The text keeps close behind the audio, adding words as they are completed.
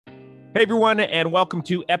Hey, everyone, and welcome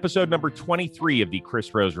to episode number 23 of the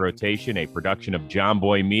Chris Rose Rotation, a production of John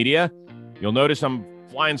Boy Media. You'll notice I'm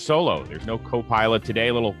flying solo. There's no co-pilot today,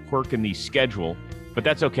 a little quirk in the schedule, but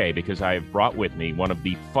that's okay because I've brought with me one of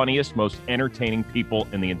the funniest, most entertaining people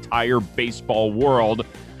in the entire baseball world.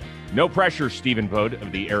 No pressure, Stephen Vogt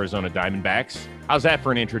of the Arizona Diamondbacks. How's that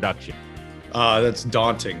for an introduction? That's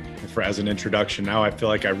daunting as an introduction. Now I feel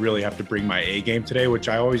like I really have to bring my A game today, which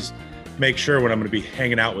I always make sure when I'm going to be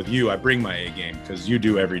hanging out with you, I bring my A game because you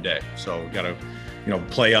do every day. So got to,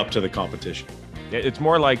 play up to the competition. It's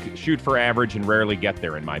more like shoot for average and rarely get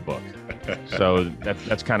there in my book. So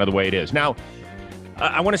that's kind of the way it is. Now,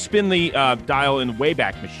 I want to spin the dial in the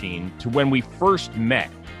Wayback Machine to when we first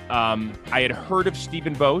met. I had heard of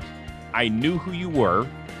Stephen Vogt. I knew who you were.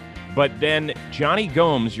 But then Johnny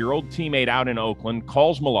Gomes, your old teammate out in Oakland,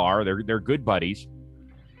 calls Millar. They're good buddies.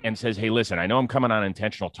 And says, hey, listen, I know I'm coming on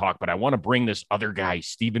Intentional Talk, but I want to bring this other guy,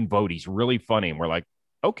 Stephen Vogt. He's really funny. And we're like,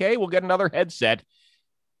 okay, we'll get another headset.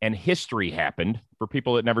 And history happened. For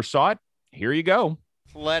people that never saw it, here you go.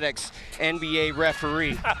 Athletics NBA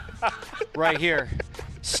referee right here.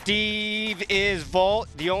 Steve is Vogt,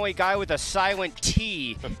 the only guy with a silent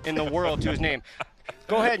T in the world to his name.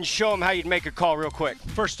 Go ahead and show him how you'd make a call real quick.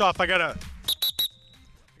 First off, I got a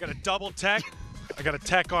double tech. I got a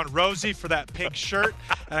tech on Rosie for that pink shirt,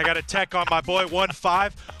 and I got a tech on my boy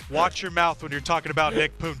 1-5. Watch your mouth when you're talking about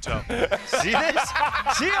Nick Punto. See this?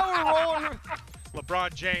 See how we're rolling?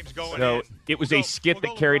 LeBron James going in. So it was a skit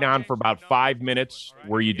that carried on for about 5 minutes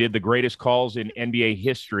where you did the greatest calls in NBA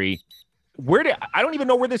history. I don't even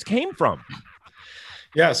know where this came from.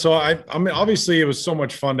 Yeah, so I mean, obviously it was so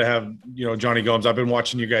much fun to have, Johnny Gomes. I've been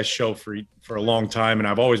watching you guys show for a long time, and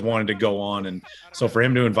I've always wanted to go on. And so for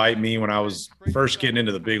him to invite me when I was first getting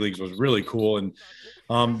into the big leagues was really cool. And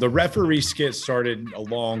the referee skit started a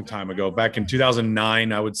long time ago. Back in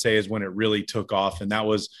 2009, I would say, is when it really took off. And that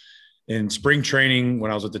was in spring training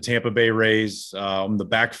when I was at the Tampa Bay Rays. The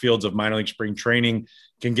backfields of minor league spring training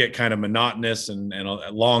can get kind of monotonous and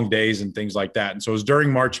long days and things like that. And so it was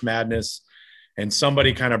during March Madness. And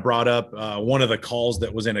somebody kind of brought up one of the calls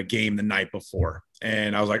that was in a game the night before.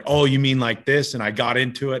 And I was like, oh, you mean like this? And I got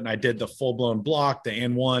into it and I did the full blown block, the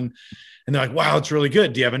and one. And they're like, wow, it's really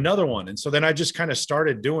good. Do you have another one? And so then I just kind of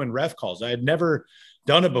started doing ref calls. I had never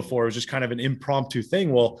done it before. It was just kind of an impromptu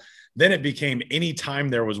thing. Well, then it became anytime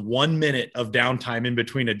there was 1 minute of downtime in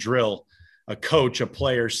between a drill, a coach, a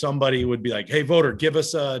player, somebody would be like, hey, voter, give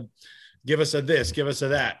us a this, give us a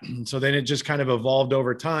that. So then it just kind of evolved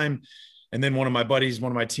over time. And then one of my buddies, one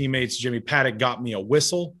of my teammates, Jimmy Paddock, got me a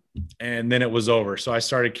whistle, and then it was over. So I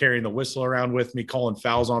started carrying the whistle around with me, calling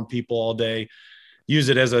fouls on people all day, use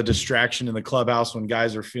it as a distraction in the clubhouse when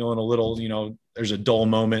guys are feeling a little, there's a dull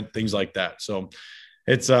moment, things like that. So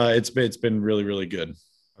it's been really, really good.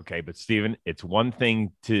 Okay, but Stephen, it's one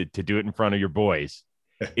thing to do it in front of your boys.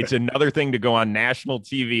 It's another thing to go on national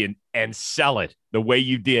TV and sell it the way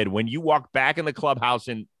you did. When you walked back in the clubhouse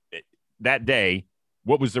that day,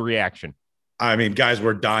 what was the reaction? I mean, guys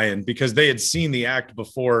were dying because they had seen the act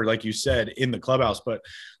before, like you said, in the clubhouse. But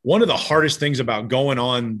one of the hardest things about going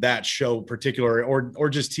on that show particular or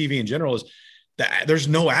just TV in general is that there's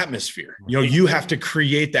no atmosphere. You have to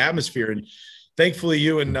create the atmosphere. And thankfully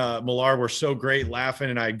you and Millar were so great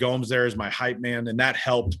laughing, and I had Gomes there as my hype man, and that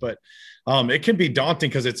helped. But it can be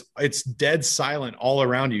daunting because it's dead silent all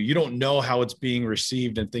around you. You don't know how it's being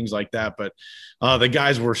received and things like that. But the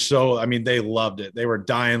guys were they loved it. They were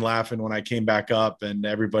dying laughing when I came back up, and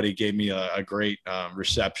everybody gave me a great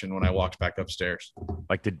reception when I walked back upstairs.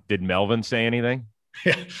 Like, did Melvin say anything?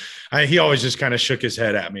 Yeah, he always just kind of shook his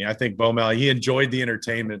head at me. I think Bomel, he enjoyed the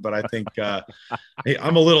entertainment, but I think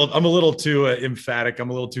I'm a little too emphatic.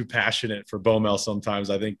 I'm a little too passionate for Bomel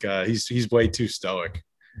sometimes. I think he's way too stoic.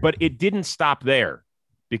 But it didn't stop there,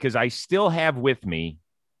 because I still have with me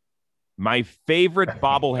my favorite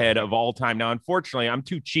bobblehead of all time. Now, unfortunately, I'm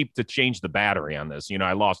too cheap to change the battery on this.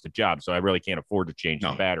 I lost a job, so I really can't afford to change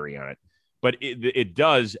the battery on it. But it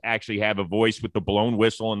does actually have a voice with the blown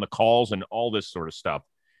whistle and the calls and all this sort of stuff.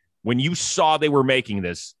 When you saw they were making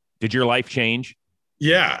this, did your life change?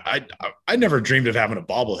 Yeah, I never dreamed of having a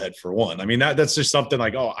bobblehead, for one. I mean, that's just something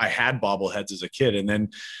like, oh, I had bobbleheads as a kid. And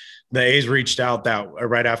then the A's reached out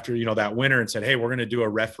right after, that winter and said, hey, we're going to do a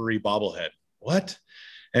referee bobblehead. What?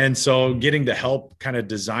 And so getting to help kind of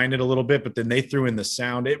design it a little bit, but then they threw in the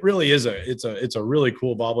sound. It really is it's a really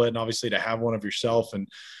cool bobblehead. And obviously to have one of yourself, and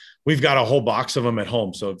we've got a whole box of them at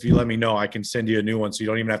home. So if you let me know, I can send you a new one. So you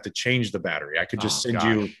don't even have to change the battery. I could just send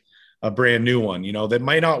you a brand new one, that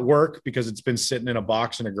might not work because it's been sitting in a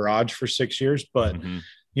box in a garage for 6 years, but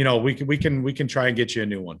we can try and get you a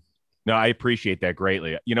new one. No, I appreciate that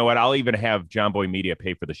greatly. You know what? I'll even have John Boy Media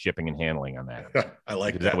pay for the shipping and handling on that. I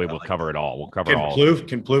like that. That way we'll cover it all. We'll cover all.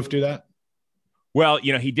 Can Plouffe do that? Well,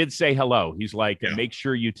 he did say hello. He's like, make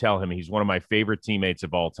sure you tell him he's one of my favorite teammates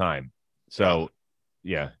of all time. So,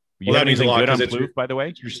 yeah. You have anything good on Plouffe, by the way?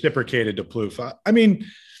 It's reciprocated to Plouffe. I mean,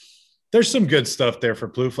 there's some good stuff there for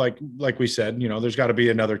Plouffe. Like we said, there's got to be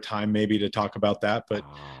another time maybe to talk about that. But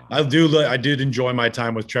I did enjoy my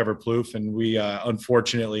time with Trevor Plouffe, and we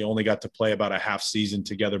unfortunately only got to play about a half season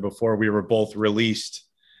together before we were both released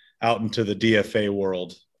out into the DFA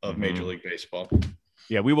world of Major League Baseball.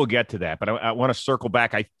 Yeah, we will get to that, but I want to circle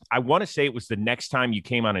back. I want to say it was the next time you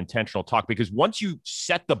came on Intentional Talk, because once you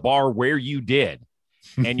set the bar where you did,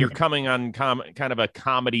 and you're coming on kind of a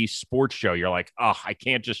comedy sports show, you're like, oh, I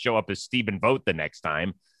can't just show up as Stephen Vogt the next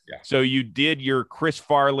time. Yeah. So you did your Chris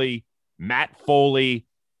Farley, Matt Foley.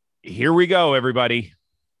 Here we go, everybody.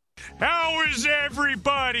 How is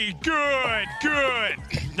everybody? Good.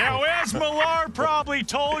 Now, as Millar probably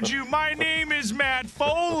told you, my name is Matt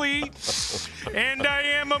Foley, and I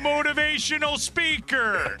am a motivational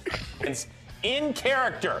speaker. It's in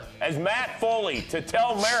character as Matt Foley to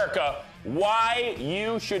tell America why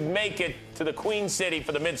you should make it to the Queen City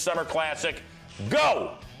for the Midsummer Classic.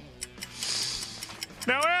 Go!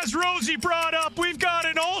 Now, as Rosie brought up, we've got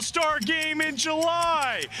an all-star game in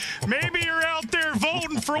July. Maybe you're out there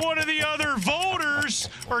voting for one of the other voters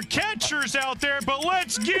or catchers out there, but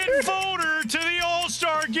let's get voter to the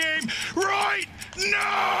all-star game right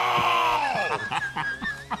now!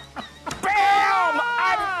 Bam!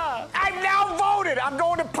 I'm now voted. I'm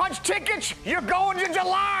going to punch tickets. You're going to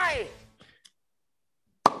July.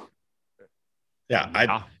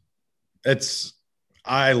 Yeah,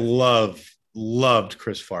 I loved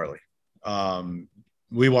Chris Farley.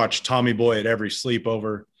 We watched Tommy Boy at every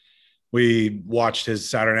sleepover. We watched his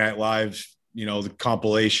Saturday Night Live, the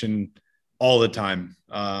compilation all the time.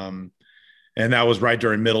 And that was right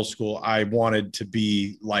during middle school. I wanted to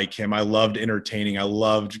be like him. I loved entertaining. I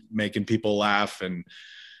loved making people laugh. And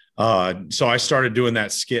so I started doing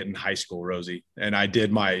that skit in high school, Rosie. And I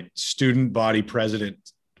did my student body president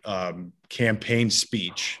campaign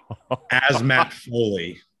speech as Matt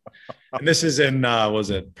Foley. And this is in,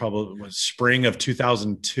 was spring of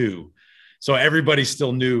 2002. So everybody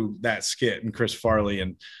still knew that skit and Chris Farley.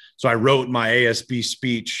 And so I wrote my ASB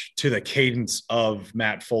speech to the cadence of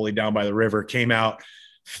Matt Foley Down by the River, came out,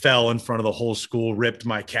 fell in front of the whole school, ripped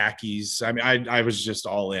my khakis. I mean, I was just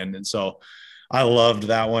all in. And so I loved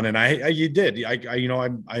that one. And I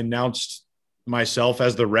announced myself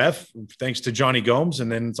as the ref, thanks to Johnny Gomes.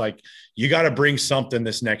 And then it's like, you got to bring something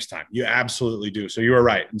this next time. You absolutely do. So you were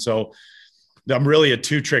right. And so I'm really a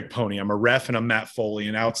two-trick pony. I'm a ref and I'm Matt Foley.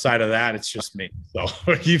 And outside of that, it's just me. So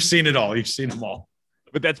you've seen it all. You've seen them all.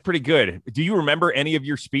 But that's pretty good. Do you remember any of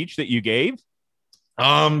your speech that you gave?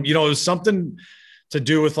 It was something to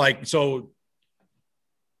do with so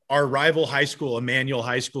our rival high school, Emmanuel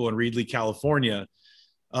High School in Reedley, California,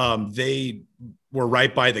 they were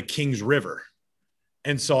right by the Kings River.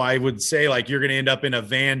 And so I would say you're going to end up in a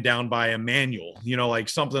van down by Emmanuel,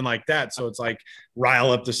 something like that. So it's rile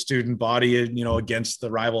up the student body, against the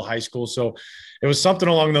rival high school. So it was something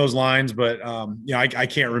along those lines, but I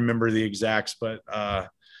can't remember the exacts, but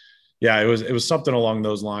it was something along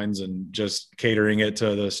those lines and just catering it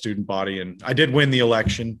to the student body. And I did win the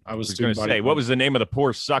election. I was going to say, what was the name of the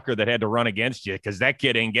poor sucker that had to run against you? Because that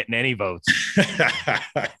kid ain't getting any votes.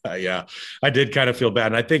 Yeah, I did kind of feel bad.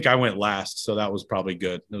 And I think I went last. So that was probably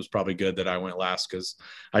good. It was probably good that I went last because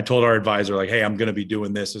I told our advisor, hey, I'm going to be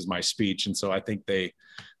doing this as my speech. And so I think they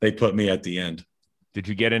put me at the end. Did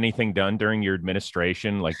you get anything done during your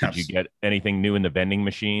administration? Did you get anything new in the vending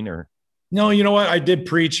machine or? No, you know what? I did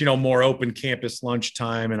preach, more open campus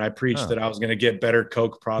lunchtime, and I preached that I was going to get better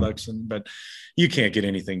Coke products, but you can't get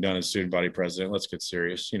anything done as student body president. Let's get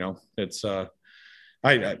serious. It's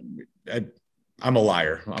I'm a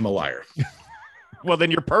liar. I'm a liar. Well,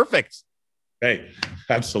 then you're perfect. Hey,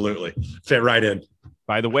 absolutely. Fit right in.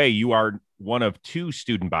 By the way, you are one of two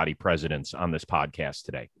student body presidents on this podcast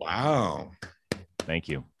today. Wow. Thank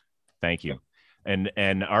you.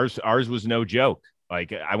 And ours was no joke.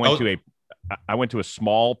 I went to a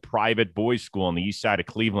small private boys' school on the east side of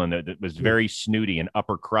Cleveland that was very snooty and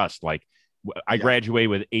upper crust. I graduated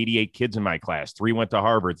with 88 kids in my class. 3 went to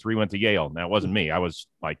Harvard, 3 went to Yale. That wasn't me. I was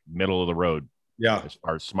middle of the road. Yeah. As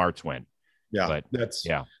far as smarts went. Yeah. But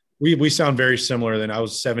we sound very similar. Then I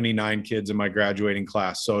was 79 kids in my graduating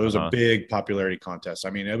class. So it was a big popularity contest. I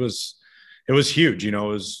mean, it was huge.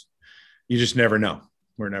 You just never know.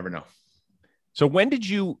 We'll never know. So when did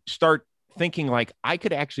you start thinking I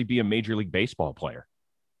could actually be a Major League Baseball player?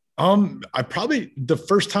 I probably, the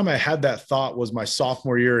first time I had that thought was my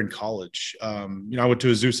sophomore year in college. I went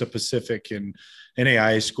to Azusa Pacific and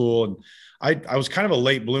NAIA school, and I was kind of a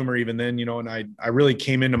late bloomer even then, and I really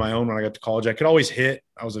came into my own when I got to college. I could always hit.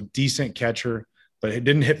 I was a decent catcher, but it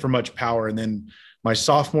didn't hit for much power. And then my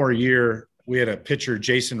sophomore year, we had a pitcher,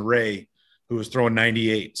 Jason Ray, who was throwing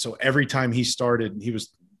 98. So every time he started, he was,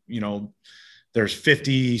 there's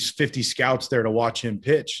 50 scouts there to watch him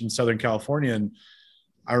pitch in Southern California. And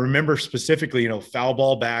I remember specifically, foul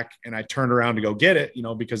ball back, and I turned around to go get it,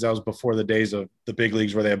 because that was before the days of the big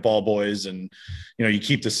leagues where they had ball boys, and, you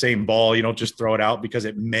keep the same ball. You don't just throw it out because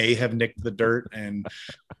it may have nicked the dirt. And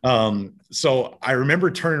so I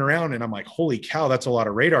remember turning around and I'm like, holy cow, that's a lot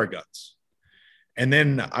of radar guns. And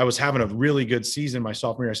then I was having a really good season my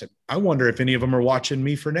sophomore year. I said, I wonder if any of them are watching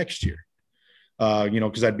me for next year,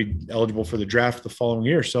 because I'd be eligible for the draft the following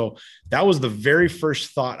year. So that was the very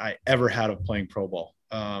first thought I ever had of playing pro ball.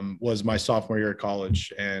 Was my sophomore year of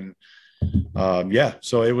college. And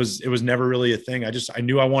so it was never really a thing. I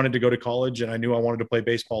knew I wanted to go to college, and I knew I wanted to play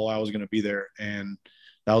baseball while I was going to be there. And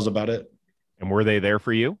that was about it. And were they there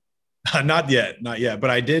for you? Not yet. But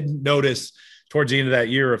I did notice towards the end of that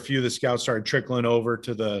year, a few of the scouts started trickling over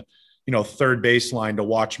to the, third baseline to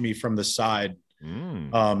watch me from the side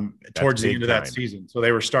towards the end of that season. So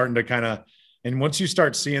they were starting to kind of, and once you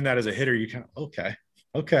start seeing that as a hitter, you kind of, okay.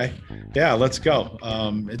 Yeah, let's go.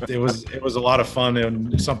 It was a lot of fun,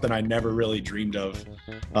 and something I never really dreamed of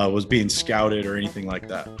was being scouted or anything like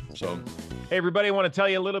that. So, hey, everybody, I want to tell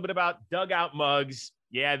you a little bit about dugout mugs.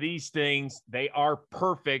 Yeah, these things, they are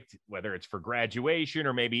perfect, whether it's for graduation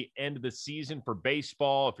or maybe end of the season for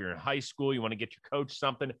baseball. If you're in high school, you want to get your coach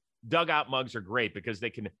something. Dugout mugs are great because they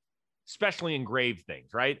can especially engrave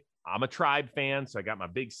things, right? I'm a Tribe fan, so I got my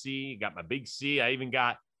big C, I even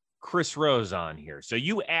got Chris Rose on here. So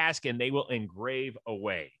you ask and they will engrave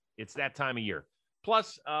away. It's that time of year.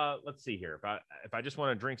 Plus, let's see here. If I just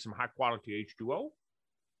want to drink some high quality H2O,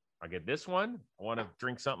 I get this one. I want to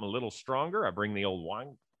drink something a little stronger, I bring the old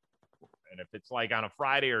wine. And if it's like on a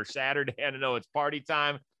Friday or Saturday, I don't know, it's party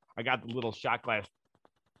time, I got the little shot glass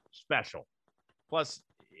special. Plus,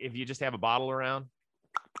 if you just have a bottle around,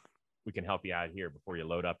 we can help you out here before you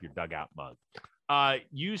load up your dugout mug.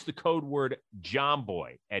 Use the code word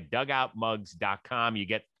JOHNBOY at dugoutmugs.com. You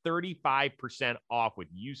get 35% off with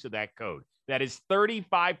use of that code. That is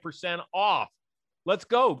 35% off. Let's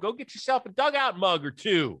go. Go get yourself a dugout mug or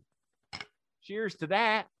two. Cheers to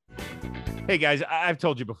that. Hey, guys, I've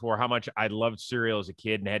told you before how much I loved cereal as a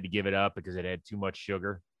kid and had to give it up because it had too much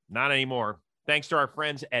sugar. Not anymore. Thanks to our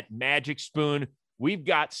friends at Magic Spoon, we've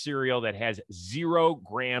got cereal that has 0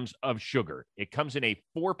 grams of sugar. It comes in a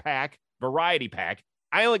 4-pack variety pack.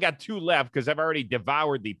 I only got 2 left because I've already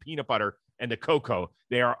devoured the peanut butter and the cocoa.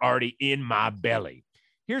 They are already in my belly.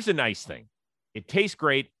 Here's the nice thing. It tastes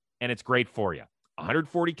great, and it's great for you.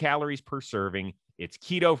 140 calories per serving. It's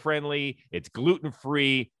keto friendly. It's gluten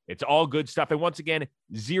free. It's all good stuff. And once again,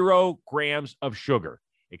 0 grams of sugar.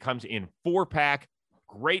 It comes in 4-pack,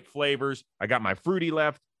 great flavors. I got my fruity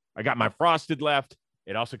left. I got my frosted left.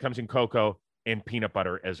 It also comes in cocoa and peanut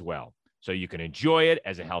butter as well. So you can enjoy it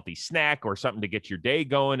as a healthy snack or something to get your day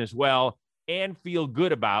going as well and feel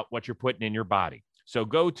good about what you're putting in your body. So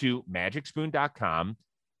go to magicspoon.com,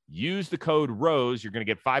 use the code ROSE. You're going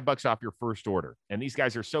to get $5 off your first order. And these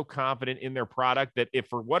guys are so confident in their product that if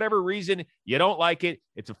for whatever reason you don't like it,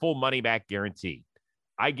 it's a full money back guarantee.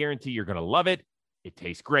 I guarantee you're going to love it. It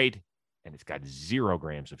tastes great, and it's got 0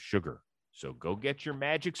 grams of sugar. So go get your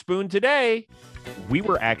Magic Spoon today. We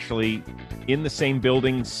were actually in the same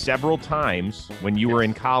building several times when you were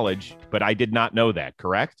in college, but I did not know that,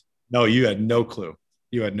 correct? No, you had no clue.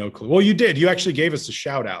 Well, you did. You actually gave us a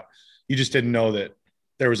shout out. You just didn't know that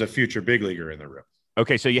there was a future big leaguer in the room.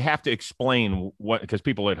 Okay, so you have to explain what, because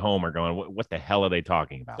people at home are going, what the hell are they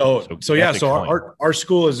talking about? So our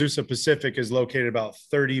school, Azusa Pacific, is located about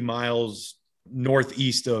 30 miles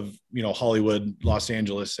northeast of Hollywood, Los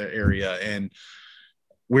Angeles area, and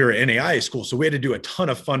we were an NAIA school, so we had to do a ton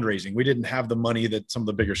of fundraising. We didn't have the money that some of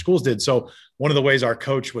the bigger schools did. So one of the ways our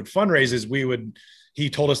coach would fundraise is he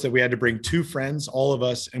told us that we had to bring 2 friends, all of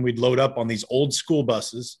us, and we'd load up on these old school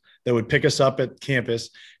buses that would pick us up at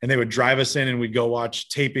campus, and they would drive us in, and we'd go watch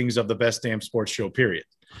tapings of the Best Damn Sports Show, period.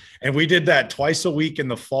 And we did that twice a week in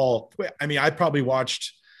the fall. I mean, I probably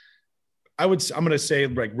watched, I'm going to say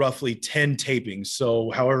like roughly 10 tapings. So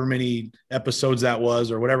however many episodes that was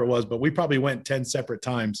or whatever it was, but we probably went 10 separate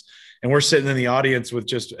times, and we're sitting in the audience with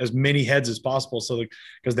just as many heads as possible. So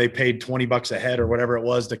because they paid $20 a head or whatever it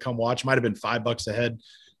was to come watch, might've been $5 a head,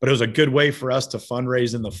 but it was a good way for us to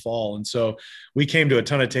fundraise in the fall. And so we came to a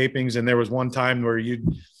ton of tapings, and there was one time where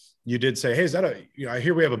you did say, hey, is that I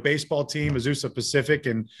hear we have a baseball team, Azusa Pacific,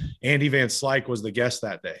 and Andy Van Slyke was the guest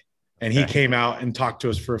that day. And he came out and talked to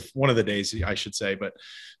us for one of the days, I should say. But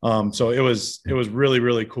so it was really,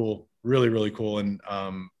 really cool. Really, really cool. And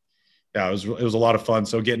yeah, it was a lot of fun.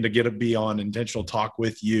 So getting to be on Intentional Talk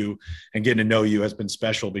with you and getting to know you has been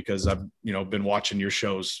special because I've, been watching your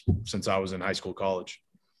shows since I was in high school, college.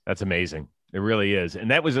 That's amazing. It really is.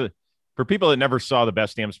 And that was for people that never saw the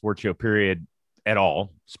Best Damn Sports Show period at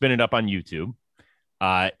all, spin it up on YouTube.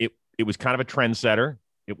 It was kind of a trendsetter.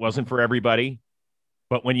 It wasn't for everybody,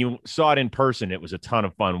 but when you saw it in person, it was a ton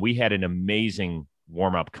of fun. We had an amazing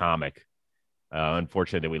warm-up comic.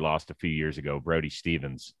 Unfortunately, that we lost a few years ago, Brody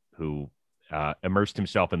Stevens, who immersed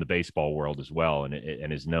himself in the baseball world as well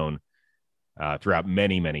and is known throughout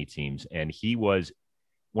many, many teams. And he was,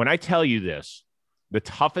 when I tell you this, the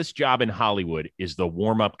toughest job in Hollywood is the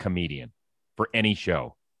warm-up comedian for any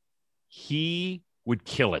show. He would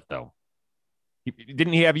kill it, though.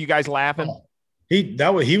 Didn't he have you guys laughing?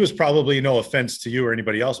 He was probably, no offense to you or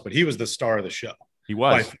anybody else, but he was the star of the show. He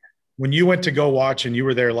was. Like, when you went to go watch and you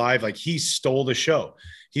were there live, like he stole the show.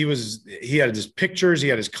 He had his pictures, he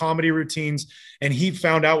had his comedy routines, and he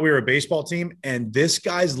found out we were a baseball team. And this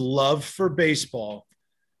guy's love for baseball,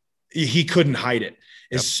 he couldn't hide it.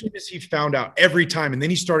 As soon as he found out every time, and then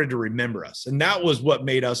he started to remember us. And that was what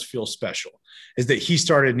made us feel special, is that he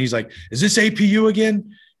started and he's like, is this APU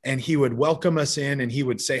again? And he would welcome us in and he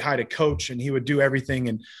would say hi to coach and he would do everything.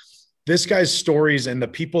 And this guy's stories and the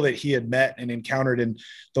people that he had met and encountered. And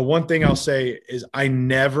the one thing I'll say is I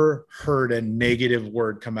never heard a negative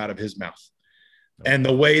word come out of his mouth. And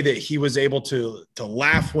the way that he was able to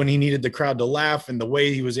laugh when he needed the crowd to laugh, and the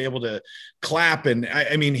way he was able to clap. And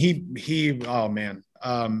I mean, he, oh man.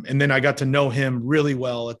 And then I got to know him really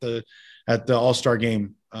well at the All-Star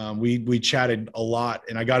game. We chatted a lot,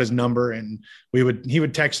 and I got his number, and he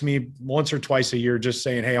would text me once or twice a year, just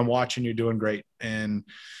saying, hey, I'm watching you, doing great. And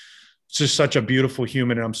it's just such a beautiful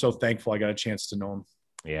human. And I'm so thankful I got a chance to know him.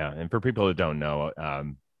 Yeah. And for people that don't know,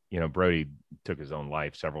 Brody took his own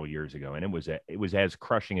life several years ago, and it was as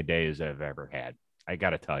crushing a day as I've ever had. I got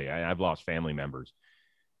to tell you, I've lost family members,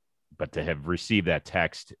 but to have received that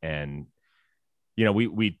text, and,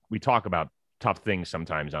 we talk about tough things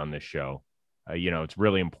sometimes on this show. It's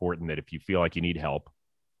really important that if you feel like you need help,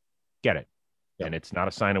 get it. Yep. And it's not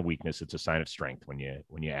a sign of weakness. It's a sign of strength when you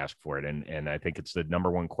ask for it. And I think it's the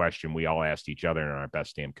number one question we all asked each other in our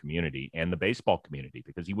Best Damn community and the baseball community,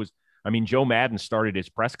 because Joe Madden started his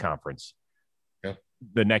press conference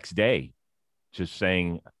the next day, just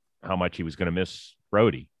saying how much he was going to miss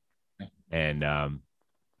Brody. Yeah. And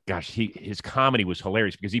gosh, his comedy was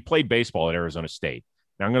hilarious because he played baseball at Arizona State.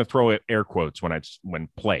 Now I'm going to throw air quotes when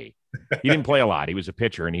play. He didn't play a lot. He was a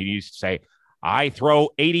pitcher, and he used to say, I throw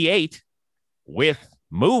 88 with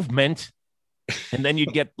movement. And then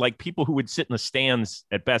you'd get like people who would sit in the stands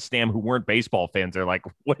at Best Damn who weren't baseball fans. They're like,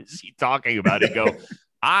 what is he talking about? And go,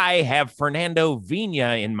 I have Fernando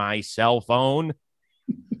Vina in my cell phone.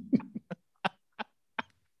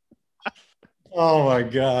 Oh my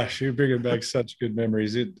gosh, you're bringing back such good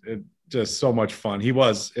memories. It just so much fun. He knew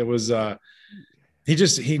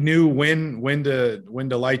when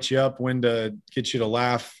to light you up, when to get you to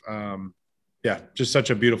laugh. Just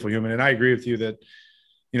such a beautiful human. And I agree with you that,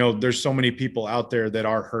 there's so many people out there that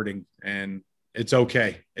are hurting, and it's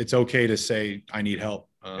okay. It's okay to say, I need help,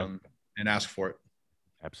 and ask for it.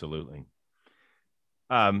 Absolutely.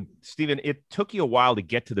 Stephen, it took you a while to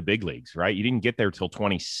get to the big leagues, right? You didn't get there till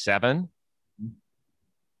 27.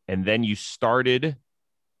 And then you started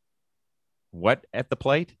what at the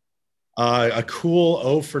plate? A cool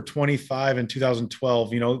 0 for 25 in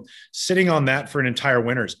 2012. Sitting on that for an entire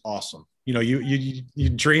winter is awesome. You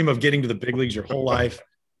dream of getting to the big leagues your whole life.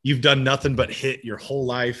 You've done nothing but hit your whole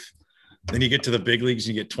life. Then you get to the big leagues,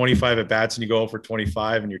 and you get 25 at bats, and you go 0 for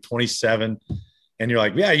 25, and you're 27, and you're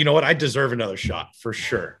like, yeah, you know what? I deserve another shot for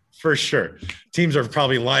sure. For sure. Teams are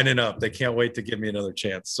probably lining up. They can't wait to give me another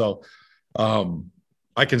chance. So,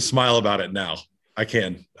 I can smile about it now. I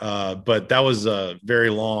can. But that was a very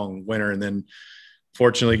long winter. And then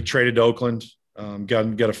fortunately traded to Oakland,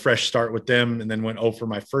 got a fresh start with them, and then went 0 for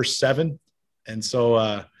my first 7. And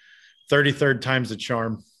so 33rd time's the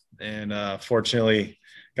charm. And fortunately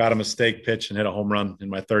got a mistake pitch and hit a home run in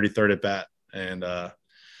my 33rd at bat. And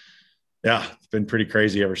it's been pretty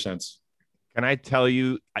crazy ever since. Can I tell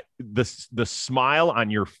you the smile on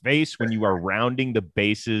your face when you are rounding the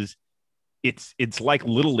bases, it's like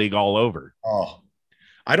Little League all over. Oh,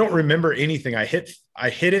 I don't remember anything. I hit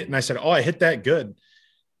it, and I said, oh, I hit that good.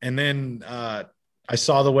 And then I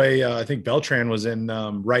saw the way I think Beltran was in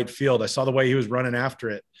right field. I saw the way he was running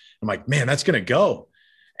after it. I'm like, man, that's going to go.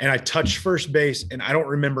 and I touched first base, and I don't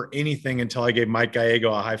remember anything until I gave Mike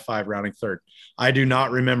Gallego a high five rounding third. I do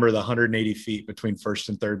not remember the 180 feet between first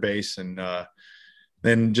and third base. And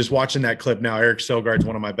then just watching that clip now, Eric Sogard's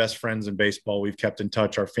one of my best friends in baseball. We've kept in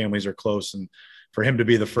touch. Our families are close, and for him to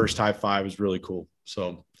be the first high five is really cool.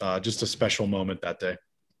 So just a special moment that day.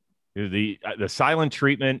 The silent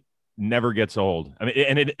treatment never gets old. I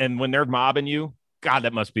mean, and when they're mobbing you, God,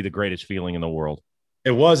 that must be the greatest feeling in the world.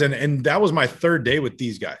 It was. And that was my third day with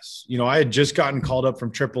these guys. You know, I had just gotten called up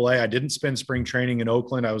from AAA. I didn't spend spring training in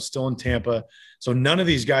Oakland. I was still in Tampa. So none of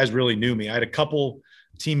these guys really knew me. I had a couple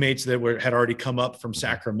teammates that had already come up from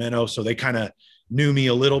Sacramento. So they kind of knew me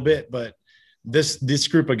a little bit, but this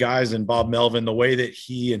group of guys and Bob Melvin, the way that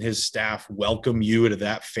he and his staff welcome you to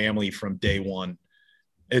that family from day one,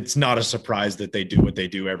 it's not a surprise that they do what they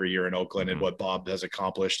do every year in Oakland and what Bob has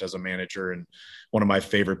accomplished as a manager, and one of my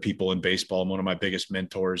favorite people in baseball and one of my biggest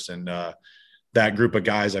mentors. And that group of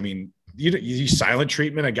guys, I mean, you silent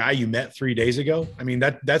treatment, a guy you met 3 days ago. I mean,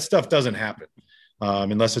 that stuff doesn't happen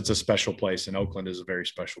unless it's a special place, and Oakland is a very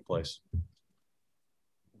special place.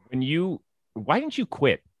 Why didn't you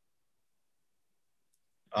quit?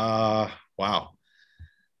 Wow.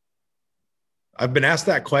 I've been asked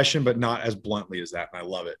that question, but not as bluntly as that. And I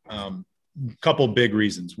love it. Couple big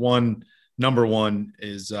reasons. Number one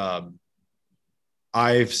is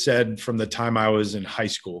I've said from the time I was in high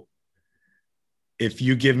school, if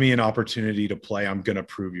you give me an opportunity to play, I'm going to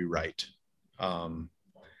prove you right.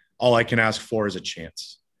 All I can ask for is a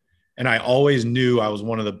chance. And I always knew I was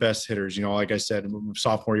one of the best hitters. You know, like I said,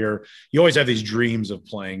 sophomore year, you always have these dreams of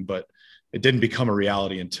playing, but it didn't become a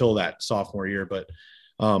reality until that sophomore year. But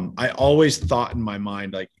I always thought in my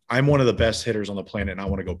mind, like, I'm one of the best hitters on the planet, and I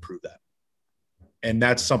want to go prove that. And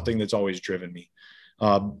that's something that's always driven me.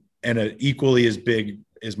 And equally as big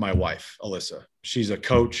is my wife, Alyssa. She's a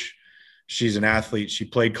coach. She's an athlete. She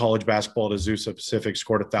played college basketball at Azusa Pacific,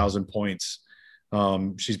 scored 1,000 points.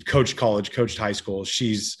 She's coached college, coached high school.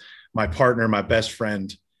 She's my partner, my best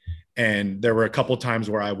friend. And there were a couple of times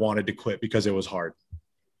where I wanted to quit because it was hard.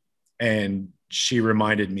 And she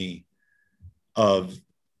reminded me of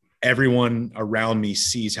everyone around me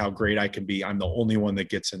sees how great I can be. I'm the only one that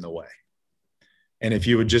gets in the way. And if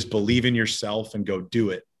you would just believe in yourself and go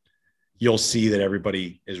do it, you'll see that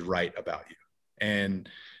everybody is right about you. And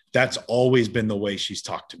that's always been the way she's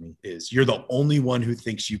talked to me, is you're the only one who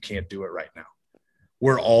thinks you can't do it right now.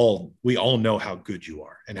 We all know how good you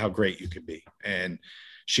are and how great you can be. And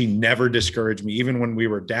she never discouraged me, even when we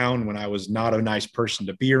were down, when I was not a nice person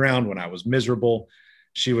to be around, when I was miserable.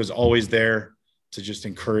 She was always there to just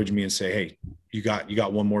encourage me and say, hey, you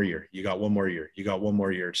got one more year. You got one more year. You got one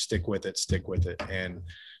more year. Stick with it. Stick with it. And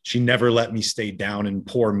she never let me stay down in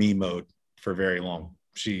poor me mode for very long.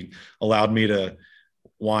 She allowed me to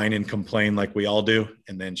whine and complain like we all do.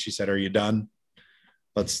 And then she said, are you done?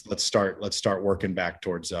 Let's start working back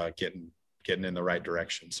towards getting in the right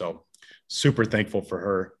direction. So super thankful for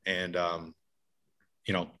her. And,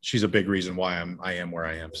 she's a big reason why I am where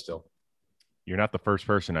I am still. You're not the first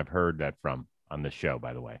person I've heard that from on this show,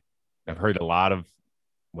 by the way. I've heard a lot of,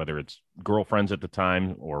 whether it's girlfriends at the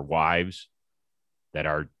time or wives, that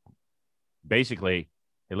are basically,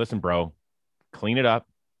 hey, listen, bro, clean it up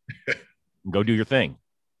and go do your thing.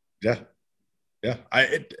 Yeah. Yeah.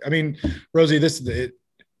 I mean, Rosie,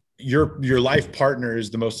 your life partner is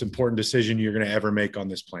the most important decision you're going to ever make on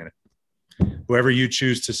this planet. Whoever you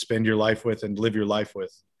choose to spend your life with and live your life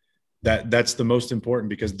with, that's the most important,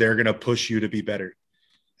 because they're going to push you to be better.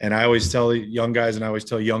 And I always tell young guys, and I always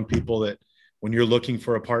tell young people, that when you're looking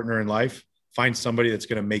for a partner in life, find somebody that's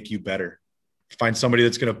going to make you better. Find somebody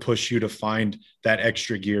that's going to push you to find that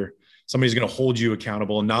extra gear. Somebody's going to hold you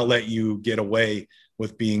accountable and not let you get away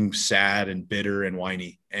with being sad and bitter and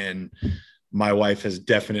whiny. And my wife has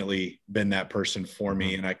definitely been that person for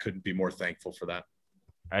me, and I couldn't be more thankful for that.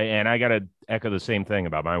 I got to echo the same thing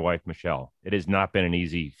about my wife, Michelle. It has not been an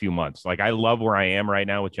easy few months. Like, I love where I am right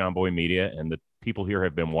now with John Boy Media, and the people here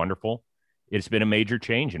have been wonderful. It's been a major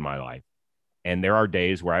change in my life. And there are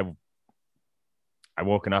days where I've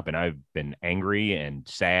woken up and I've been angry and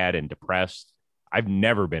sad and depressed. I've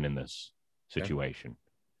never been in this situation.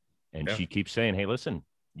 Yeah. And she keeps saying, hey, listen,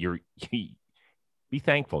 be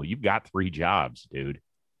thankful. You've got 3 jobs, dude.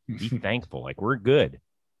 Be thankful. Like, we're good.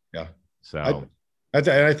 Yeah. So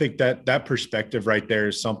I think that perspective right there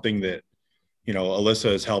is something that,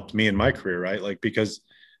 Alyssa has helped me in my career, right? Like, because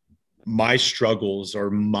my struggles or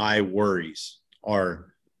my worries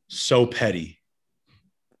are so petty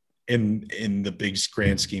in the big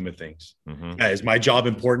grand scheme of things. Mm-hmm. Is my job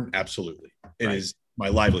important? Absolutely. It is my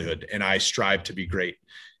livelihood, and I strive to be great.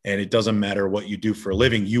 And it doesn't matter what you do for a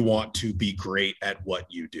living. You want to be great at what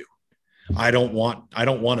you do. I don't want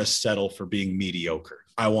to settle for being mediocre.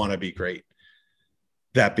 I want to be great.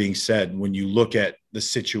 That being said, when you look at the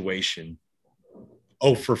situation,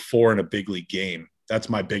 0 for 4 in a big league game, that's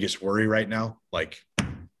my biggest worry right now. Like,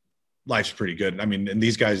 life's pretty good. I mean, and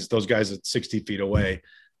those guys at 60 feet away,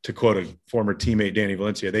 to quote a former teammate, Danny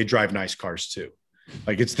Valencia, they drive nice cars too.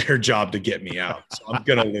 Like, it's their job to get me out. So I'm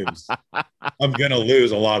going to lose. I'm going to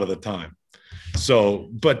lose a lot of the time. So,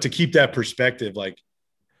 but to keep that perspective, like,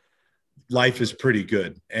 life is pretty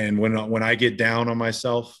good. And when I get down on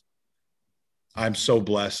myself, I'm so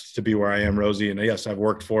blessed to be where I am, Rosie. And yes, I've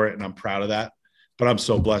worked for it and I'm proud of that, but I'm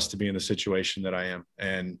so blessed to be in the situation that I am.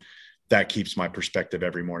 And that keeps my perspective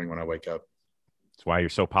every morning when I wake up. That's why you're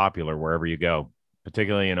so popular wherever you go,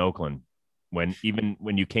 particularly in Oakland. When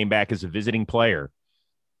you came back as a visiting player,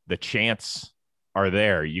 the chants are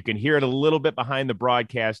there. You can hear it a little bit behind the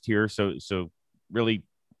broadcast here. So really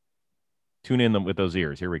tune in with those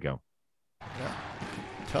ears. Here we go. Yeah.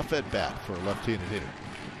 Tough at bat for a left-handed hitter.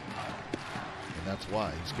 And that's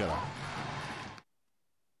why he's got a.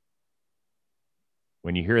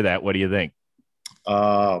 When you hear that, what do you think?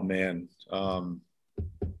 Oh, man.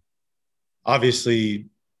 Obviously,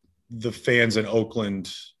 the fans in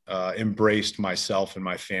Oakland embraced myself and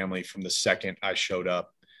my family from the second I showed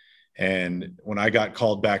up. And when I got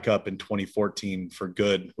called back up in 2014 for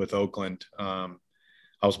good with Oakland, I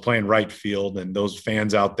was playing right field, and those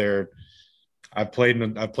fans out there, I've played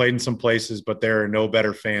in some places, but there are no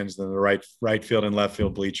better fans than the right field and left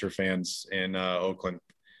field bleacher fans in Oakland.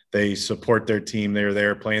 They support their team. They're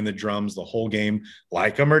there playing the drums the whole game,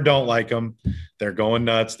 like them or don't like them. They're going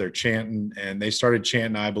nuts. They're chanting, and they started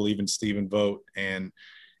chanting, "I believe in Stephen Vogt." And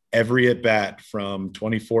every at bat from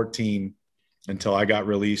 2014 until I got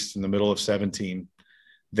released in the middle of 17,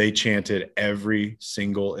 they chanted every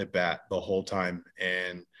single at bat the whole time.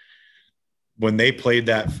 And when they played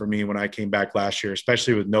that for me, when I came back last year,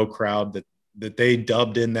 especially with no crowd, that they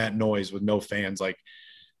dubbed in that noise with no fans, like,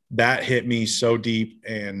 that hit me so deep.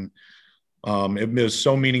 And it was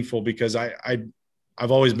so meaningful because I've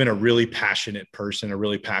always been a really passionate person, a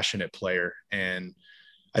really passionate player. And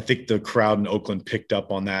I think the crowd in Oakland picked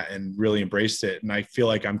up on that and really embraced it. And I feel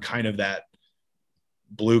like I'm kind of that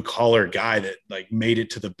blue collar guy that, like, made it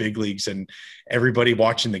to the big leagues, and everybody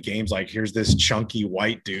watching the games, like, here's this chunky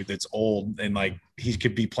white dude that's old and, like, he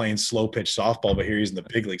could be playing slow pitch softball, but here he's in the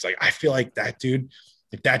big leagues. Like, I feel like that dude,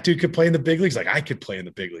 if that dude could play in the big leagues, like, I could play in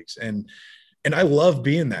the big leagues. And I love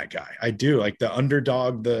being that guy. I do, like, the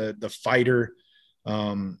underdog, the fighter.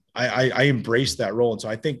 I embrace that role. And so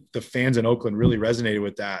I think the fans in Oakland really resonated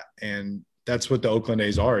with that. And that's what the Oakland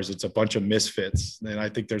A's are, is it's a bunch of misfits. And I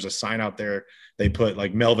think there's a sign out there they put,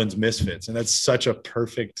 like, Melvin's Misfits. And that's such a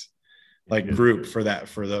perfect, like, group for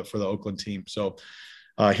the Oakland team. So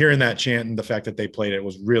hearing that chant and the fact that they played it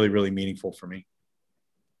was really, really meaningful for me.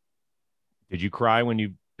 Did you cry when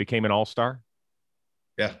you became an all-star?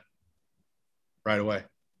 Yeah. Right away.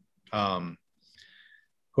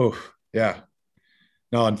 Yeah.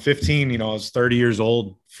 No, in 15, I was 30 years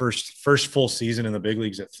old, first full season in the big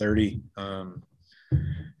leagues at 30,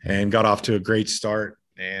 and got off to a great start.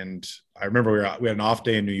 And I remember we had an off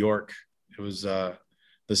day in New York. It was the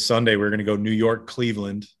Sunday. We were going to go New York,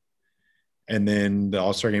 Cleveland, and then the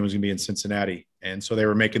All-Star game was going to be in Cincinnati. And so they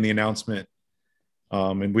were making the announcement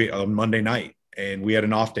and we on Monday night, and we had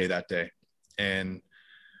an off day that day. And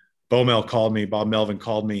Bob Melvin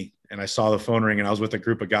called me, and I saw the phone ring, and I was with a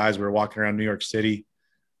group of guys. We were walking around New York City,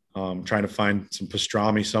 trying to find some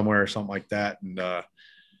pastrami somewhere or something like that, and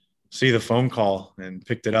see the phone call and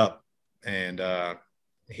picked it up. And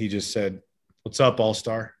he just said, "What's up,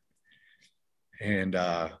 All-Star?" And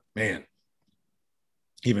man,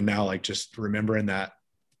 even now, like, just remembering that,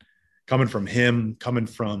 coming from him, coming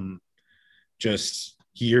from just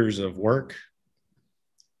years of work,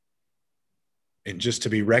 and just to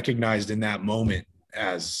be recognized in that moment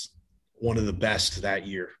as one of the best that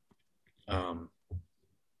year.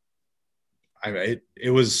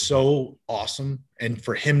 It was so awesome. And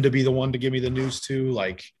for him to be the one to give me the news too,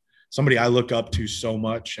 like, somebody I look up to so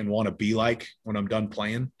much and want to be like when I'm done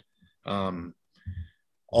playing.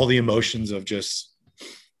 All the emotions of just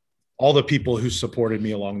all the people who supported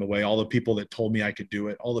me along the way, all the people that told me I could do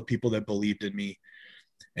it, all the people that believed in me,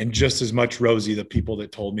 and just as much, Rosie, the people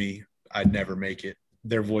that told me I'd never make it.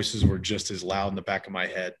 Their voices were just as loud in the back of my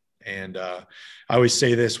head. And I always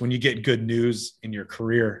say this: when you get good news in your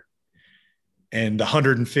career and the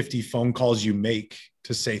 150 phone calls you make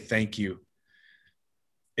to say thank you,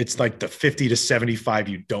 it's like the 50 to 75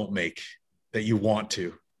 you don't make that you want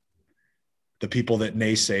to. the people that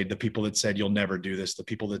naysayed, the people that said you'll never do this, the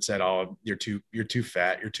people that said, oh, you're too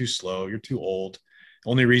fat, you're too slow, you're too old.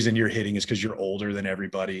 Only reason you're hitting is because you're older than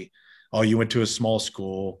everybody. Oh, you went to a small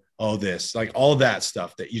school. Oh, this, like all of that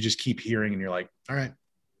stuff that you just keep hearing, and you're like, all right,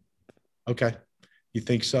 okay, you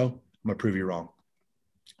think so? I'm gonna prove you wrong.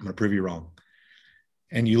 I'm gonna prove you wrong.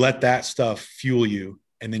 And you let that stuff fuel you,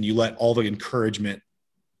 and then you let all the encouragement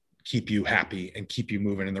keep you happy and keep you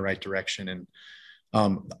moving in the right direction. And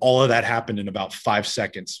all of that happened in about 5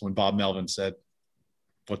 seconds when Bob Melvin said,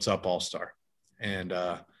 "What's up, All-Star?" And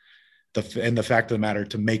the fact of the matter,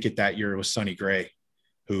 to make it that year was Sonny Gray,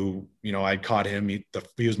 who, you know, I caught him.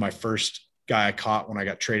 He was my first guy I caught when I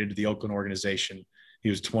got traded to the Oakland organization. He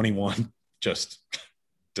was 21, just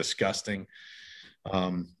disgusting.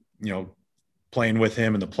 You know, playing with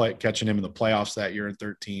him and catching him in the playoffs that year in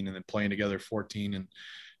 13, and then playing together 14, and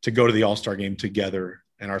to go to the All-Star game together.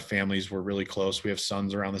 And our families were really close. We have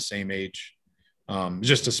sons around the same age.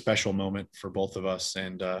 Just a special moment for both of us,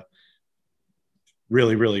 and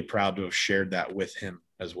really, really proud to have shared that with him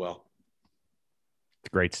as well. It's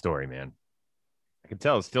a great story, man. I can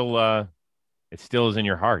tell it still is in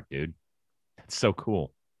your heart, dude. It's so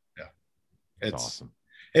cool. Yeah. It's awesome.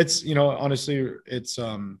 It's, you know, honestly, it's,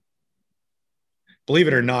 believe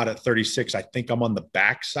it or not, at 36, I think I'm on the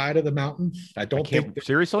back side of the mountain.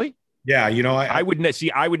 Seriously? Yeah. You know, I would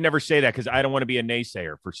never say that, because I don't want to be a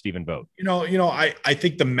naysayer for Stephen Vogt. I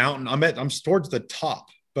think the mountain I'm towards the top,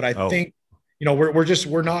 but I think, you know,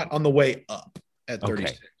 we're not on the way up at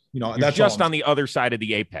 36. Okay. You know, that's just on the other side of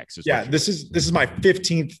the apex. This is my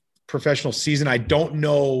 15th professional season. I don't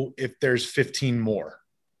know if there's 15 more.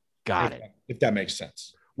 Got it. If that makes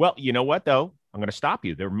sense. Well, you know what, though? I'm going to stop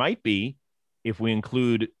you. There might be, if we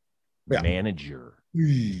include manager.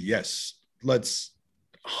 Yes. Let's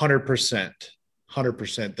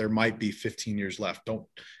 100%. There might be 15 years left.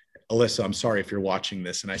 Alyssa, I'm sorry if you're watching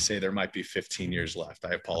this and I say there might be 15 years left.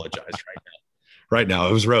 I apologize right now.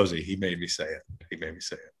 It was Rosie. He made me say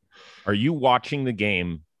it. Are you watching the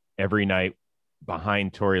game every night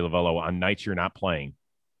behind Torey Lovello on nights you're not playing,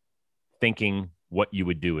 thinking what you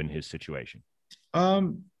would do in his situation?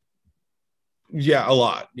 Yeah, a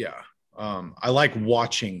lot. Yeah. I like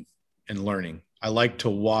watching and learning. I like to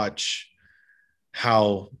watch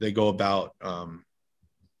how they go about,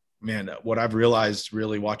 what I've realized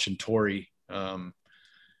really watching Torey,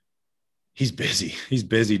 he's busy. He's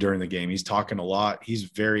busy during the game. He's talking a lot. He's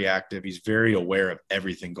very active. He's very aware of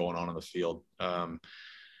everything going on in the field.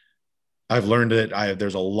 I've learned it.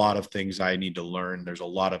 There's a lot of things I need to learn. There's a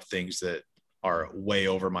lot of things that are way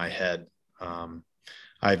over my head.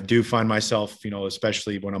 I do find myself, you know,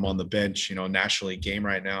 especially when I'm on the bench, you know, National League game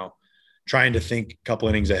right now, trying to think a couple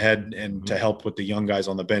innings ahead and to help with the young guys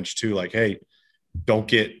on the bench too. Like, hey, don't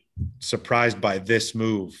get surprised by this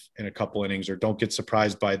move in a couple innings, or don't get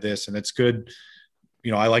surprised by this. And it's good.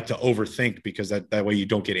 You know, I like to overthink, because that way you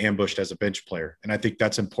don't get ambushed as a bench player. And I think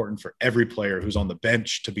that's important for every player who's on the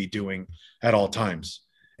bench to be doing at all times,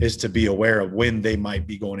 is to be aware of when they might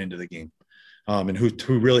be going into the game. And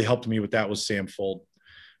who really helped me with that was Sam Fold,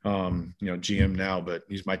 you know, GM now, but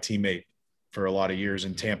he's my teammate for a lot of years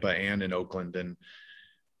in Tampa and in Oakland. And,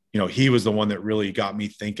 you know, he was the one that really got me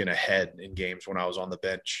thinking ahead in games when I was on the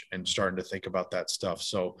bench and starting to think about that stuff.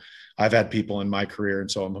 So I've had people in my career, and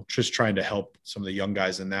so I'm just trying to help some of the young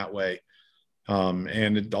guys in that way.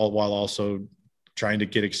 And all while also trying to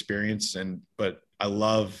get experience. But I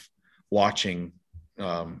love watching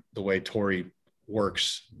the way Torey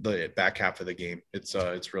works the back half of the game.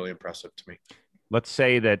 It's really impressive to me. Let's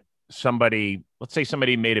say somebody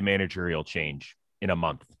made a managerial change in a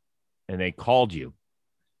month and they called you.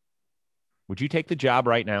 Would you take the job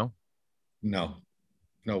right now? No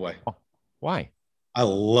way. Oh, why? I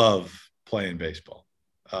love playing baseball.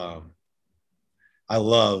 I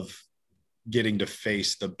love getting to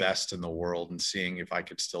face the best in the world and seeing if I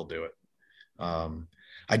could still do it.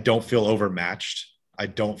 I don't feel overmatched. I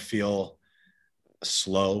don't feel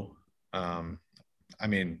slow.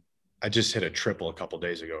 I just hit a triple a couple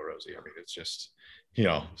days ago, Rosie. It's just, you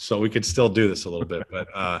know, so we could still do this a little bit, but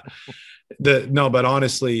but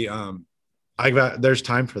honestly, there's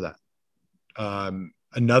time for that.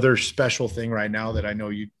 Another special thing right now that I know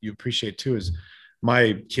you appreciate too is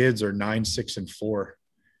my kids are 9, 6, and 4.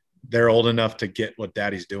 They're old enough to get what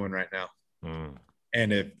daddy's doing right now.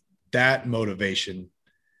 And if that motivation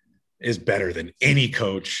is better than any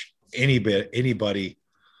coach, anybody,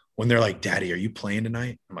 when they're like, Daddy, are you playing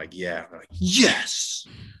tonight? I'm like, yeah. They're like, yes.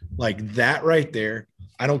 Like that right there.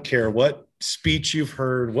 I don't care what speech you've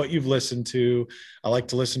heard, what you've listened to. I like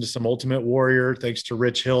to listen to some Ultimate Warrior, thanks to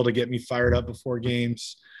Rich Hill, to get me fired up before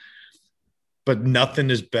games. but nothing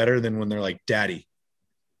is better than when they're like, Daddy,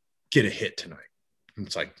 get a hit tonight. And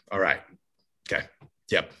it's like, all right, okay,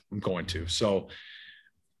 yep, I'm going to. So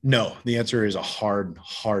no, the answer is a hard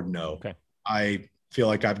no. Okay. I feel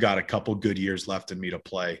like I've got a couple good years left in me to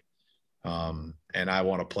play. And I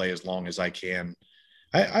want to play as long as I can.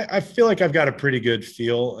 I feel like I've got a pretty good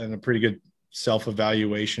feel and a pretty good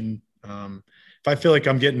self-evaluation. If I feel like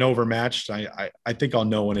I'm getting overmatched, I think I'll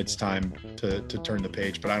know when it's time to turn the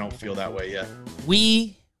page, but I don't feel that way yet.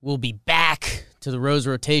 We will be back to the Rose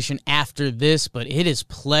rotation after this, but it is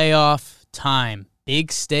playoff time.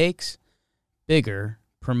 Big stakes, bigger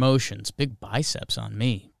promotions, big biceps on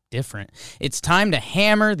me. Different. It's time to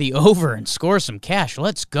hammer the over and score some cash.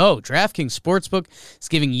 Let's go. DraftKings Sportsbook is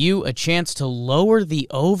giving you a chance to lower the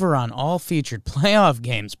over on all featured playoff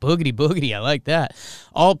games. Boogity, boogity. I like that.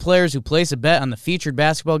 All players who place a bet on the featured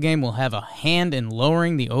basketball game will have a hand in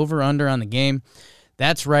lowering the over-under on the game.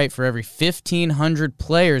 That's right. For every 1,500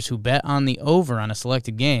 players who bet on the over on a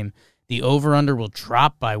selected game, the over-under will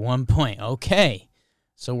drop by 1 point. Okay.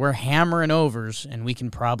 So we're hammering overs, and we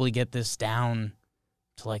can probably get this down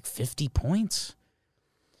to like 50 points.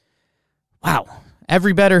 Wow.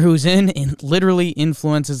 Every bettor who's in literally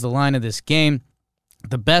influences the line of this game.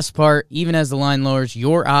 The best part, even as the line lowers,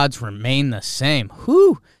 your odds remain the same.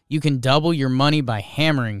 Whew! You can double your money by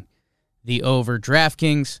hammering the over.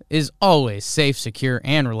 DraftKings is always safe, secure,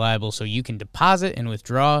 and reliable, so you can deposit and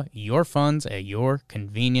withdraw your funds at your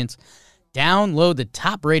convenience. Download the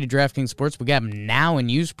top-rated DraftKings Sportsbook app now and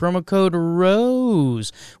use promo code ROSE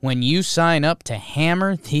when you sign up to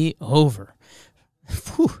hammer the over.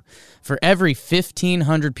 Whew. For every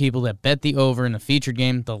 1,500 people that bet the over in the featured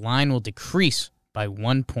game, the line will decrease by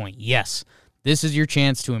 1 point. Yes, this is your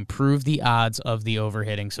chance to improve the odds of the over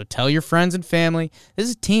hitting. So tell your friends and family. This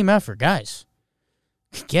is a team effort, guys.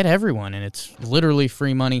 Get everyone, and it's literally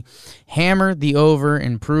free money. Hammer the over,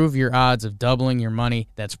 improve your odds of doubling your money.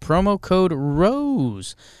 That's promo code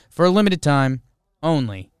ROSE for a limited time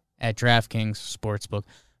only at DraftKings Sportsbook.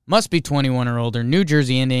 Must be 21 or older. New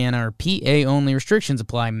Jersey, Indiana, or PA only. Restrictions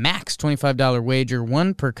apply. Max $25 wager,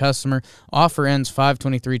 one per customer. Offer ends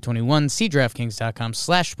 5/23/21. See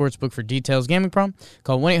DraftKings.com/sportsbook for details. Gambling problem?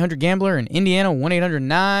 Call 1-800-GAMBLER in Indiana,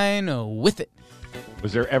 1-800-9-WITH-IT.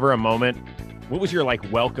 Was there ever a moment? What was your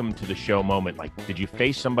like welcome to the show moment? Like, did you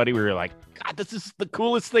face somebody where you're like, God, this is the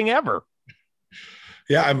coolest thing ever?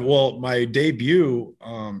 Yeah, well, my debut,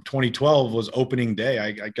 2012 was opening day.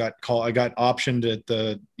 I got optioned at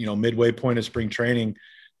the midway point of spring training.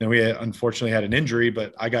 Then we unfortunately had an injury,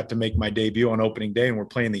 but I got to make my debut on opening day, and we're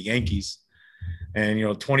playing the Yankees. And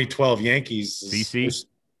 2012 Yankees.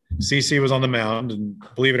 CC was on the mound, and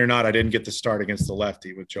believe it or not, I didn't get the start against the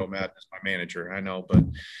lefty with Joe Madden as my manager. I know, but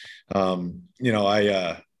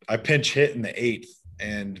I pinch hit in the 8th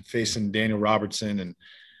and facing Daniel Robertson, and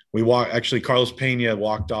Carlos Pena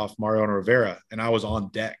walked off Mariano Rivera, and I was on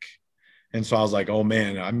deck. And so I was like, oh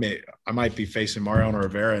man, I might be facing Mariano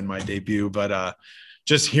Rivera in my debut, but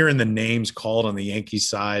just hearing the names called on the Yankees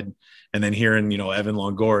side, and then hearing, Evan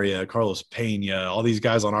Longoria, Carlos Pena, all these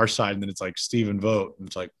guys on our side. And then it's like Stephen Vogt. And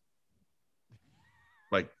it's like,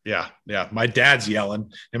 yeah. My dad's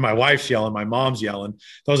yelling and my wife's yelling. My mom's yelling.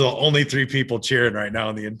 Those are the only 3 people cheering right now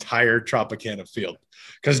in the entire Tropicana field,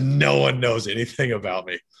 because no one knows anything about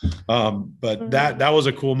me. But that was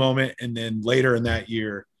a cool moment. And then later in that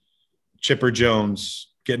year, Chipper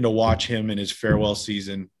Jones, getting to watch him in his farewell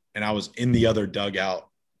season, and I was in the other dugout.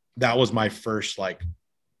 That was my first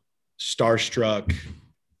starstruck.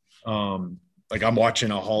 I'm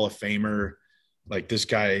watching a Hall of Famer, like this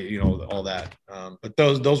guy, all that. But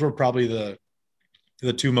those were probably the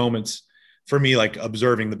 2 moments for me, like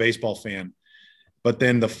observing the baseball fan. But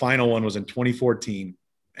then the final one was in 2014,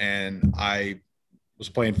 and I was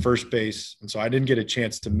playing first base. And so I didn't get a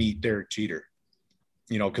chance to meet Derek Jeter,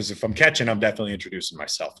 because if I'm catching, I'm definitely introducing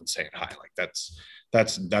myself and saying hi. Like that's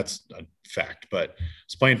a fact. But I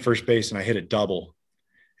was playing first base, and I hit a double,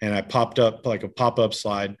 and I popped up like a pop-up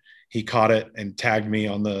slide. He caught it and tagged me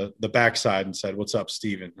on the backside and said, "What's up,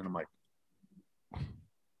 Steven?" And I'm like,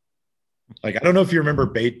 I don't know if you remember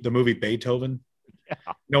the movie Beethoven.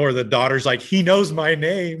 Yeah. Where the daughter's like, he knows my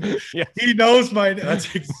name. Yeah. He knows my name.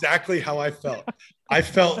 That's exactly how I felt. I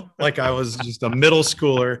felt like I was just a middle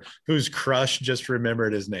schooler whose crush just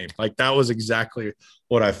remembered his name. Like that was exactly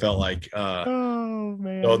what I felt like. Oh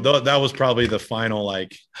man. So that was probably the final,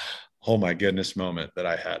 oh my goodness moment that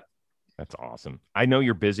I had. That's awesome. I know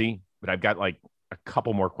you're busy, but I've got a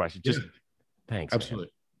couple more questions. Just thanks.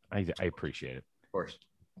 Absolutely. Man. I appreciate it. Of course.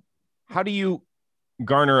 How do you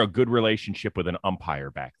garner a good relationship with an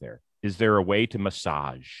umpire back there? Is there a way to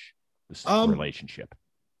massage this relationship?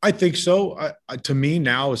 I think so. To me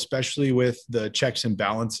now, especially with the checks and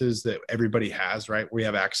balances that everybody has, right? We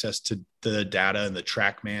have access to the data and the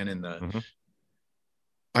TrackMan and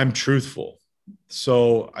I'm truthful.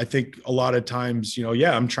 So I think a lot of times,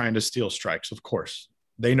 I'm trying to steal strikes. Of course,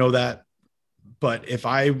 they know that. But if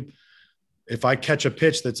I catch a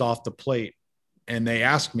pitch that's off the plate and they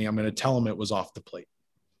ask me, I'm going to tell them it was off the plate.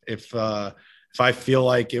 If I feel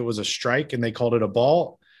like it was a strike and they called it a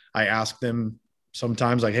ball, I ask them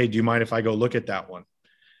sometimes like, hey, do you mind if I go look at that one?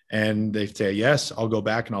 And they say, yes, I'll go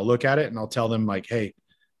back and I'll look at it and I'll tell them like, hey,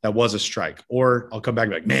 that was a strike. Or I'll come back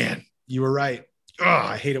and be like, man, you were right. Oh,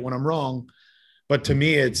 I hate it when I'm wrong. But to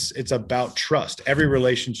me, it's about trust. Every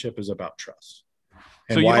relationship is about trust.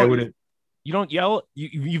 And so why would it? You don't yell.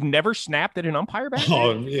 You've never snapped at an umpire back there?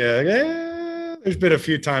 Oh, yeah. There's been a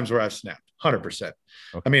few times where I've snapped. 100%. Okay.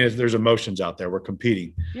 I mean, there's emotions out there. We're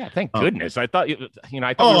competing. Yeah, thank goodness. I thought I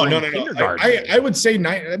thought. Oh, we were no. Kindergarten. I would say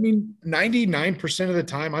 99% of the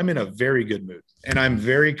time I'm in a very good mood and I'm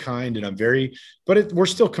very kind and we're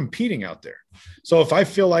still competing out there. So if I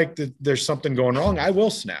feel like there's something going wrong, I will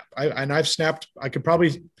snap. I've snapped. I could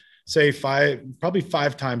probably say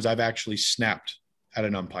five times I've actually snapped at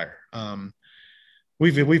an umpire.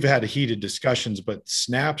 We've had heated discussions, but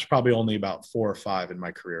snaps probably only about 4 or 5 in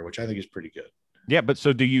my career, which I think is pretty good. Yeah, but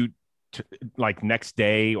so do you like next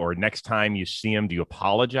day or next time you see him, do you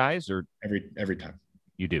apologize or every time?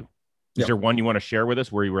 You do. Is there one you want to share with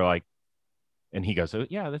us where you were like, and he goes, oh,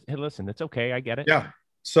 yeah, hey, listen, it's okay. I get it. Yeah.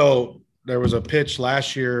 So there was a pitch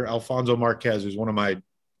last year, Alfonso Marquez, who's one of my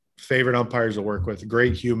favorite umpires to work with,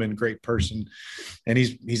 great human, great person. And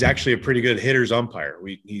he's actually a pretty good hitters umpire.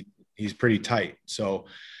 He's pretty tight. So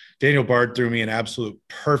Daniel Bard threw me an absolute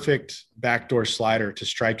perfect backdoor slider to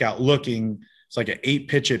strike out looking. It's like an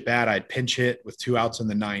 8-pitch at bat. I'd pinch hit with 2 outs in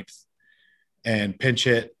the 9th and pinch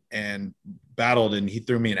hit and battled. And he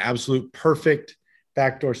threw me an absolute perfect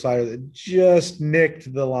backdoor slider that just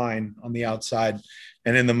nicked the line on the outside.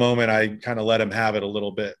 And in the moment, I kind of let him have it a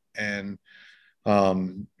little bit. And,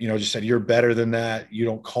 just said, you're better than that. You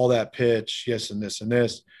don't call that pitch. Yes. And this and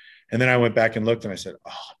this. And then I went back and looked and I said, oh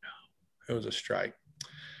no, it was a strike.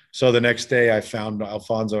 So the next day I found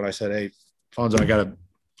Alfonso and I said, hey, Alfonso, I got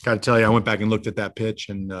to tell you, I went back and looked at that pitch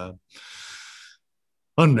and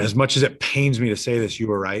as much as it pains me to say this, you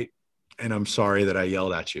were right. And I'm sorry that I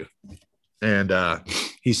yelled at you. And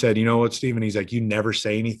he said, you know what, Steven? He's like, you never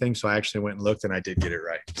say anything. So I actually went and looked and I did get it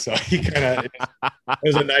right. So he it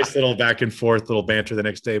was a nice little back and forth, little banter the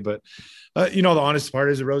next day. But, the honest part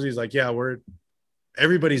is Rosie's like, yeah,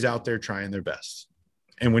 everybody's out there trying their best.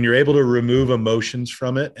 And when you're able to remove emotions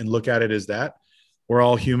from it and look at it as that, we're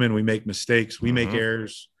all human. We make mistakes. We make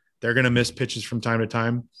errors. They're going to miss pitches from time to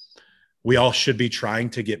time. We all should be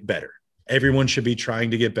trying to get better. Everyone should be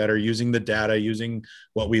trying to get better, using the data, using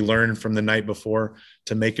what we learned from the night before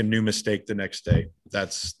to make a new mistake the next day.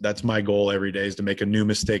 That's my goal every day, is to make a new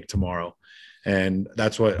mistake tomorrow. And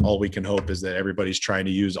that's what all we can hope is that everybody's trying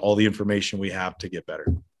to use all the information we have to get better.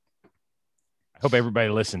 I hope everybody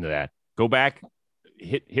listened to that. Go back,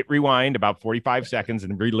 hit rewind about 45 seconds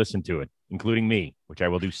and re-listen to it, including me, which I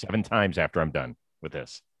will do 7 times after I'm done with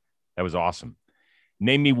this. That was awesome.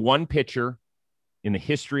 Name me one pitcher in the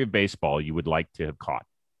history of baseball you would like to have caught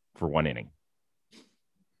for 1 inning.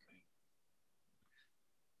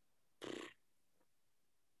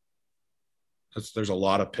 There's a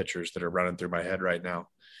lot of pitchers that are running through my head right now.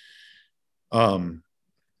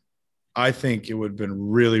 I think it would have been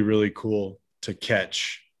really, really cool to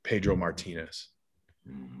catch Pedro Martinez.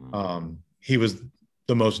 He was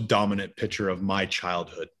the most dominant pitcher of my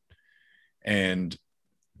childhood. And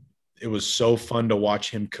it was so fun to watch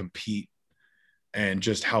him compete and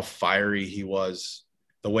just how fiery he was,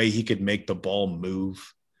 the way he could make the ball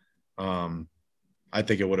move. I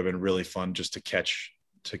think it would have been really fun just to catch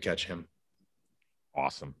him.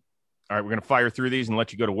 Awesome. All right, we're going to fire through these and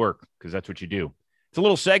let you go to work because that's what you do. It's a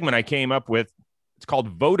little segment I came up with. It's called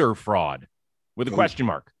voter fraud with a question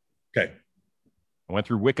mark. Okay. I went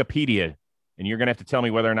through Wikipedia, and you're going to have to tell me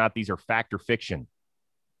whether or not these are fact or fiction.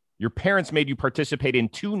 Your parents made you participate in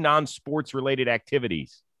 2 non-sports related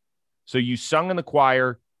activities. So you sung in the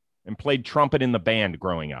choir and played trumpet in the band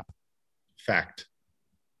growing up. Fact.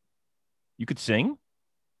 You could sing?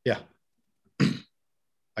 Yeah.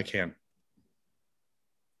 I can.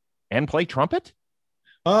 And play trumpet?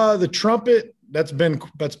 The trumpet, that's been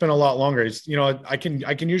a lot longer. It's, I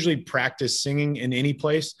can usually practice singing in any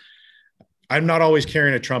place. I'm not always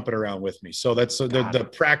carrying a trumpet around with me. So that's the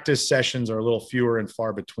practice sessions are a little fewer and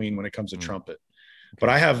far between when it comes to trumpet. Okay. But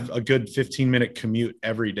I have a good 15-minute commute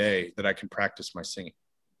every day that I can practice my singing.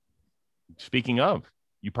 Speaking of,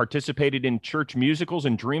 You participated in church musicals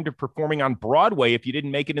and dreamed of performing on Broadway if you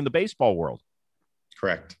didn't make it in the baseball world.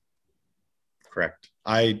 Correct.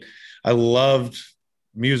 I loved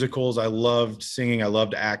musicals. I loved singing. I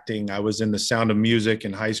loved acting. I was in the Sound of Music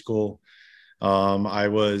in high school. I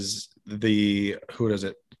was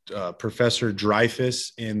Professor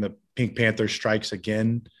Dreyfus in the Pink Panther Strikes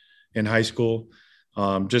Again in high school.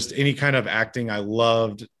 Just any kind of acting. I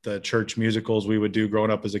loved the church musicals we would do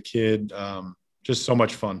growing up as a kid. Just so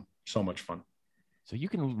much fun. So you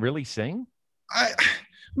can really sing?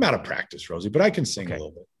 I'm out of practice, Rosie, but I can sing a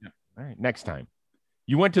little bit. Yeah. All right. Next time.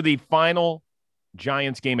 You went to the final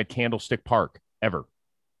Giants game at Candlestick Park ever.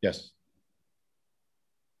 Yes.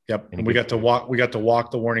 Yep. And we got to walk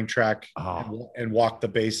the warning track and walk the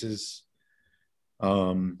bases.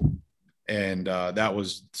 And that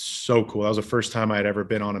was so cool. That was the first time I had ever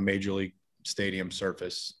been on a major league stadium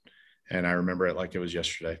surface. And I remember it like it was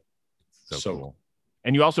yesterday. So cool.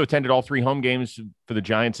 And you also attended all 3 home games for the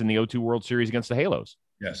Giants in the O2 World Series against the Halos.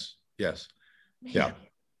 Yes. Man.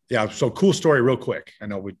 Yeah. So cool story real quick. I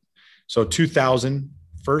know 2000,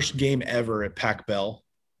 first game ever at Pac Bell,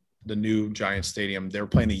 the new Giants stadium. They were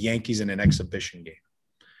playing the Yankees in an exhibition game.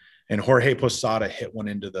 And Jorge Posada hit one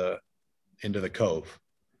into the cove.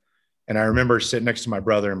 And I remember sitting next to my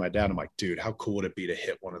brother and my dad. I'm like, dude, how cool would it be to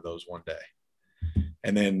hit one of those one day?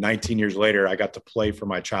 And then 19 years later, I got to play for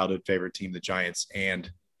my childhood favorite team, the Giants,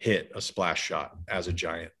 and hit a splash shot as a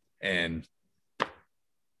Giant. And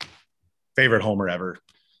favorite homer ever.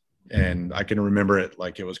 And I can remember it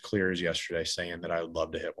like it was clear as yesterday, saying that I would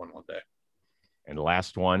love to hit one day. And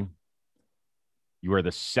last one, you are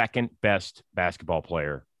the second best basketball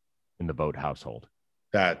player in the Vogt household.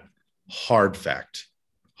 That hard fact.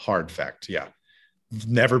 Yeah.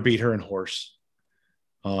 Never beat her in horse.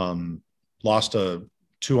 Lost a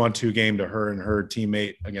 2-on-2 game to her and her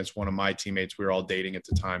teammate against one of my teammates. We were all dating at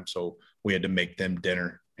the time, so we had to make them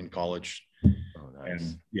dinner in college. Oh, nice.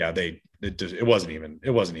 And yeah, it wasn't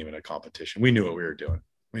even a competition. We knew what we were doing.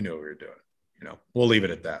 We'll leave it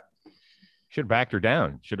at that. Should have backed her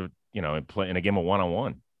down. Should have, play in a game of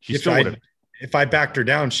 1-on-1. If I backed her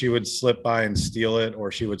down, she would slip by and steal it,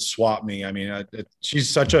 or she would swap me. I mean,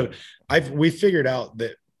 we figured out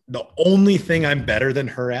that the only thing I'm better than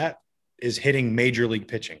her at is hitting major league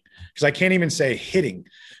pitching, because I can't even say hitting,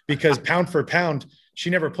 because pound for pound,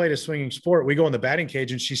 she never played a swinging sport. We go in the batting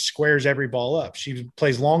cage and she squares every ball up. She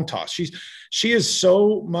plays long toss. She is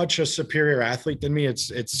so much a superior athlete than me.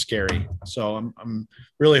 It's scary. So I'm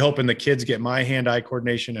really hoping the kids get my hand-eye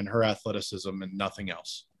coordination and her athleticism and nothing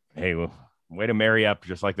else. Hey, well, way to marry up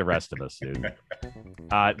just like the rest of us, dude.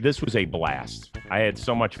 This was a blast. I had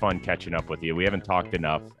so much fun catching up with you. We haven't talked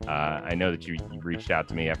enough. I know that you reached out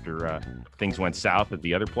to me after things went south at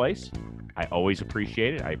the other place. I always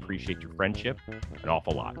appreciate it. I appreciate your friendship an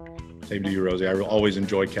awful lot. Same to you, Rosie. I always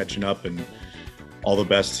enjoy catching up, and all the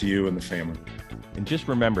best to you and the family. And just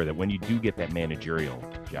remember that when you do get that managerial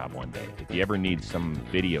job one day, if you ever need some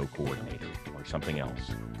video coordinator or something else,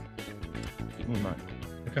 keep me in mind.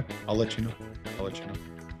 Okay, I'll let you know.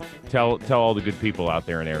 Tell all the good people out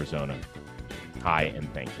there in Arizona hi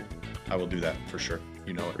and thank you. I will do that for sure.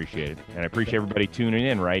 Appreciate it. And I appreciate everybody tuning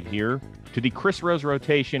in right here to the Chris Rose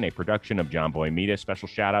Rotation, a production of John Boy Media. Special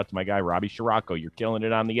shout out to my guy, Robbie Scirocco. You're killing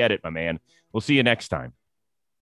it on the edit, my man. We'll see you next time.